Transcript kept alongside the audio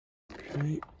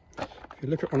Okay, if you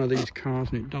look at one of these cars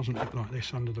and it doesn't look like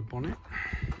this under the bonnet,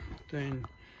 then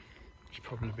it's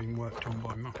probably been worked on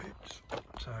by Muppets,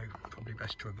 so probably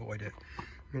best to avoid it.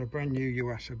 We've got a brand new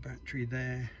USA battery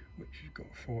there, which has got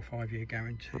a 4 or 5 year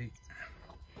guarantee.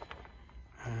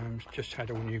 Just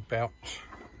had all new belts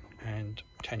and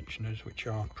tensioners, which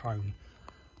are prone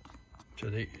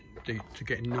to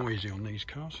getting noisy on these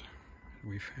cars,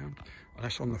 we found. Well,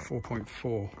 that's on the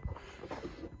 4.4.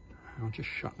 I'll just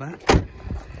shut that.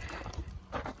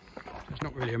 There's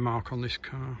not really a mark on this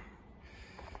car.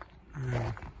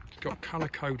 It's got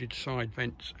colour-coded side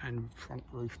vents and front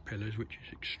roof pillars, which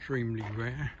is extremely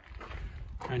rare,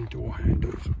 and door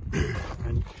handles.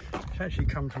 And it actually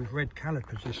comes with red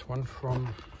calipers, this one, from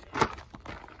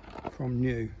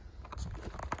new.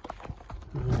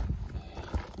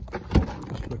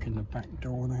 Just look in the back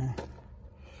door there.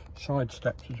 Side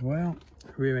steps as well.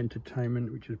 Rear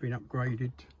entertainment, which has been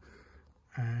upgraded.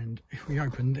 And if we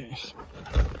open this,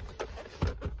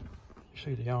 you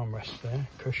see the armrest there,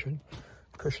 cushion.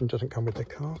 Cushion doesn't come with the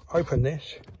car. Open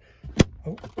this.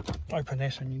 Oh, open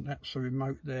this, and that's the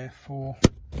remote there for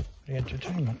the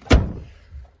entertainment.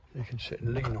 You can sit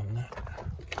and lean on that.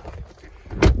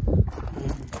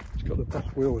 It's got the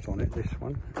best wheels on it, this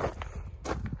one.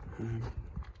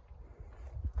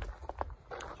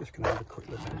 Just going to have a quick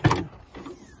look at it.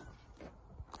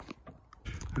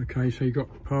 Okay, so you've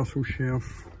got parcel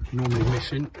shelf, normally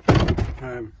missing.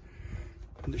 And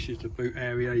this is the boot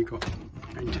area. You've got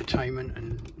entertainment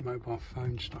and mobile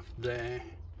phone stuff there.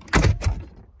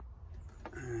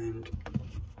 And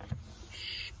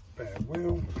spare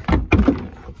wheel.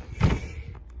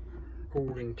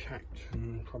 All intact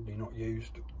and probably not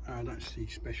used. That's the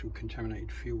special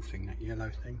contaminated fuel thing, that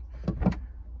yellow thing. I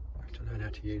have to learn how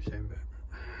to use them, but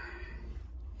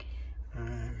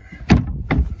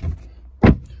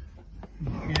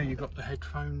yeah, you've got the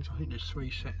headphones. I think there's 3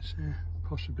 sets there,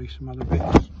 possibly some other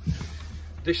bits.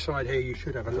 This side here you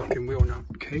should have a locking wheel nut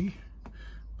key,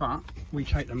 but we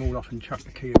take them all off and chuck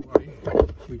the key away.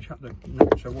 We chuck the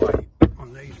nuts away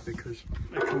on these because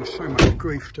they cause so much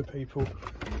grief to people.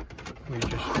 We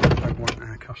just don't want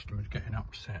our customers getting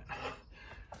upset.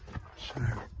 So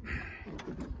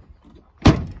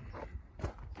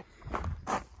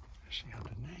see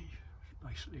underneath, it's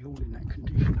basically all in that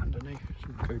condition underneath. It's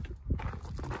all good.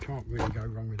 You can't really go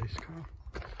wrong with this car.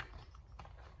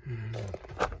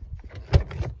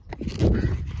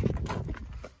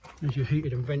 There's your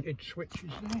heated and vented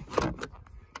switches there.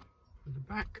 At the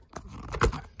back,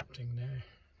 that thing there,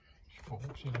 it's for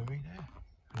auxiliary there.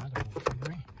 Another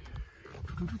auxiliary.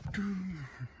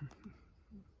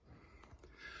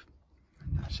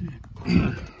 And that's it.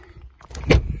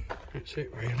 That's it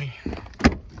really.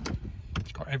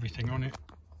 It's got everything on it,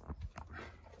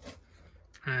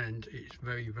 and it's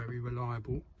very, very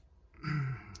reliable.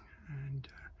 And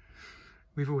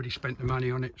we've already spent the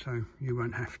money on it, so you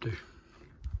won't have to.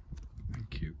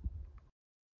 Thank you.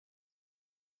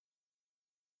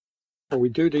 Well, we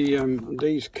do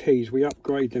these keys, we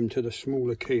upgrade them to the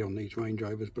smaller key on these Range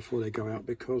Rovers before they go out,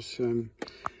 because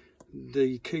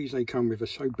the keys they come with are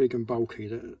so big and bulky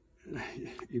that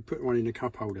you put one in a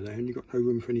cup holder there and you've got no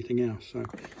room for anything else. So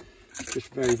it's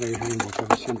just very, very handy to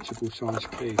have a sensible size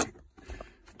key.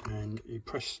 And you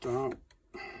press start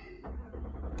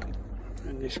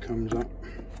and this comes up.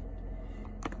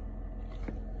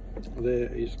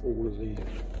 There is all of the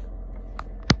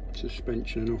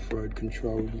suspension and off-road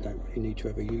control. You don't really need to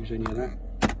ever use any of that.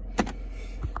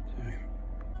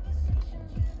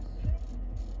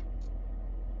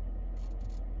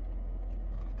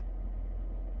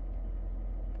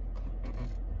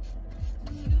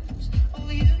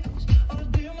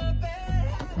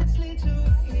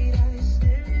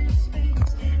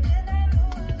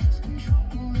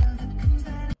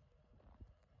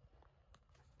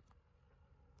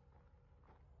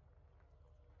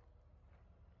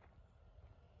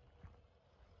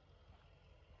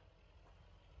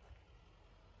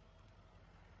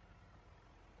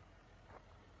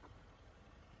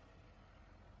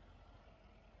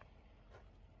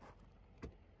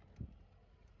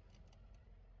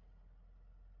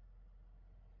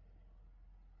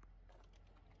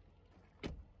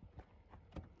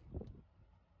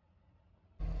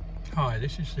 Hi,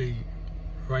 this is the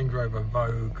Range Rover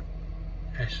Vogue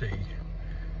SE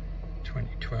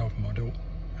 2012 model.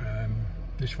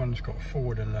 This one's got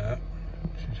forward alert,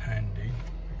 which is handy.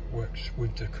 It works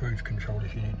with the cruise control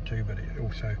if you need to, but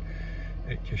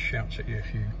it just shouts at you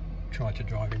if you try to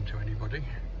drive into anybody.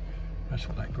 That's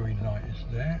what that green light is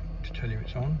there to tell you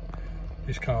it's on.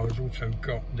 This car has also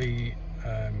got the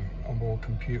onboard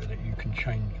computer that you can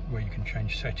change, where you can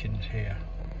change settings here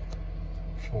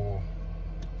for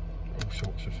all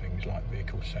sorts of things like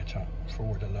vehicle setup,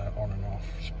 forward alert, on and off,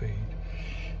 speed,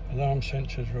 alarm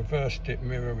sensors, reverse dip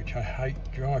mirror, which I hate,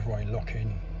 driveway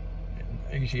locking,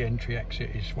 easy entry exit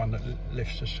is one that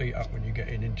lifts the seat up when you get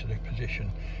into the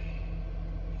position.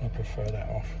 I prefer that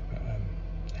off, but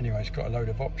anyway, it's got a load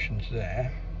of options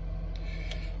there,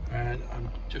 and I'm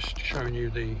just showing you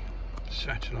the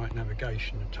satellite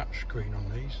navigation, the touch screen on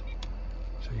these,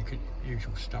 so you could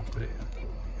usual stuff, but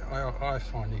I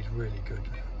find these really good.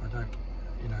 I don't,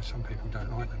 you know, some people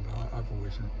don't like them, but I've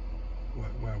always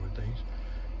worked well with these.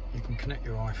 You can connect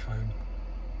your iPhone.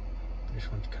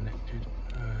 This one's connected.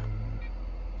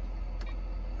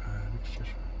 It's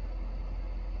just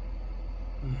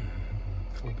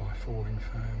 4x4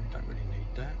 info. Don't really need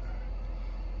that.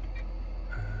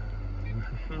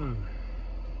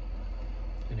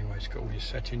 Anyway, it's got all your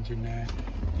settings in there.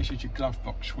 This is your glove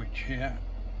box switch here.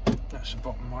 That's the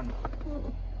bottom one.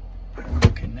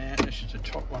 Look in there. This is the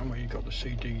top one where you've got the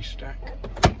CD stack.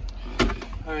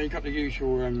 You've got the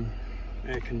usual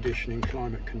air conditioning,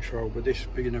 climate control, but this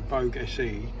being a Vogue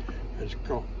Se has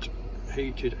got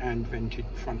heated and vented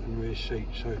front and rear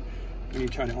seats. So when you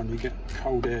turn it on, you get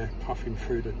cold air puffing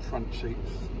through the front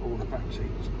seats, all the back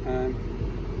seats.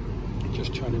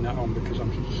 Just turning that on because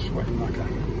I'm sweating like a...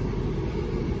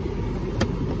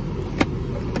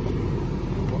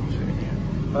 What's in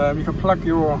here? You can plug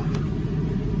your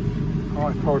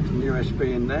iPod and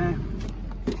USB in there,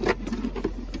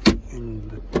 in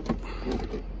the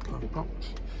glove box,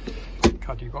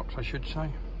 cuddy box I should say.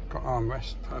 Got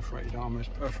armrests, perforated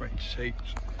armrests, perforated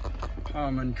seats,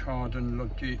 Harman Kardon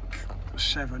Logic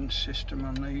 7 system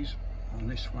on these, on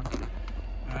this one.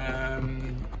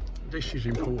 This is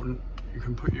important. You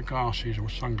can put your glasses or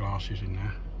sunglasses in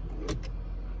there.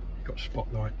 You've got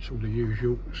spotlights, all the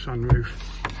usual, sunroof,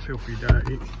 filthy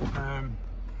dirty.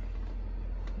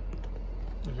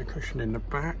 There's a cushion in the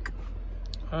back.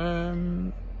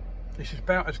 This is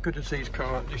about as good as these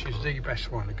cars. This is the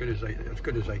best one, as good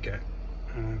as they get.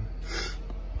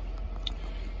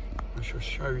 I shall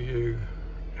show you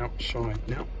outside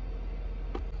now.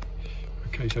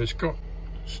 Okay, so it's got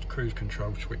cruise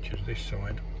control switches this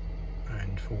side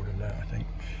and forward alert, I think,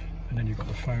 and then you've got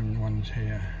the phone ones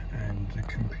here, and the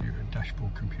computer,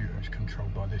 dashboard computer is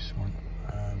controlled by this one.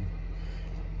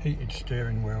 Heated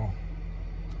steering wheel,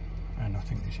 and I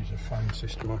think this is a phone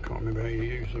system. I can't remember how you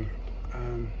use them.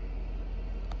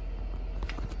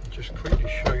 I'll just quickly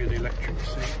show you the electric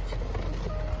seats.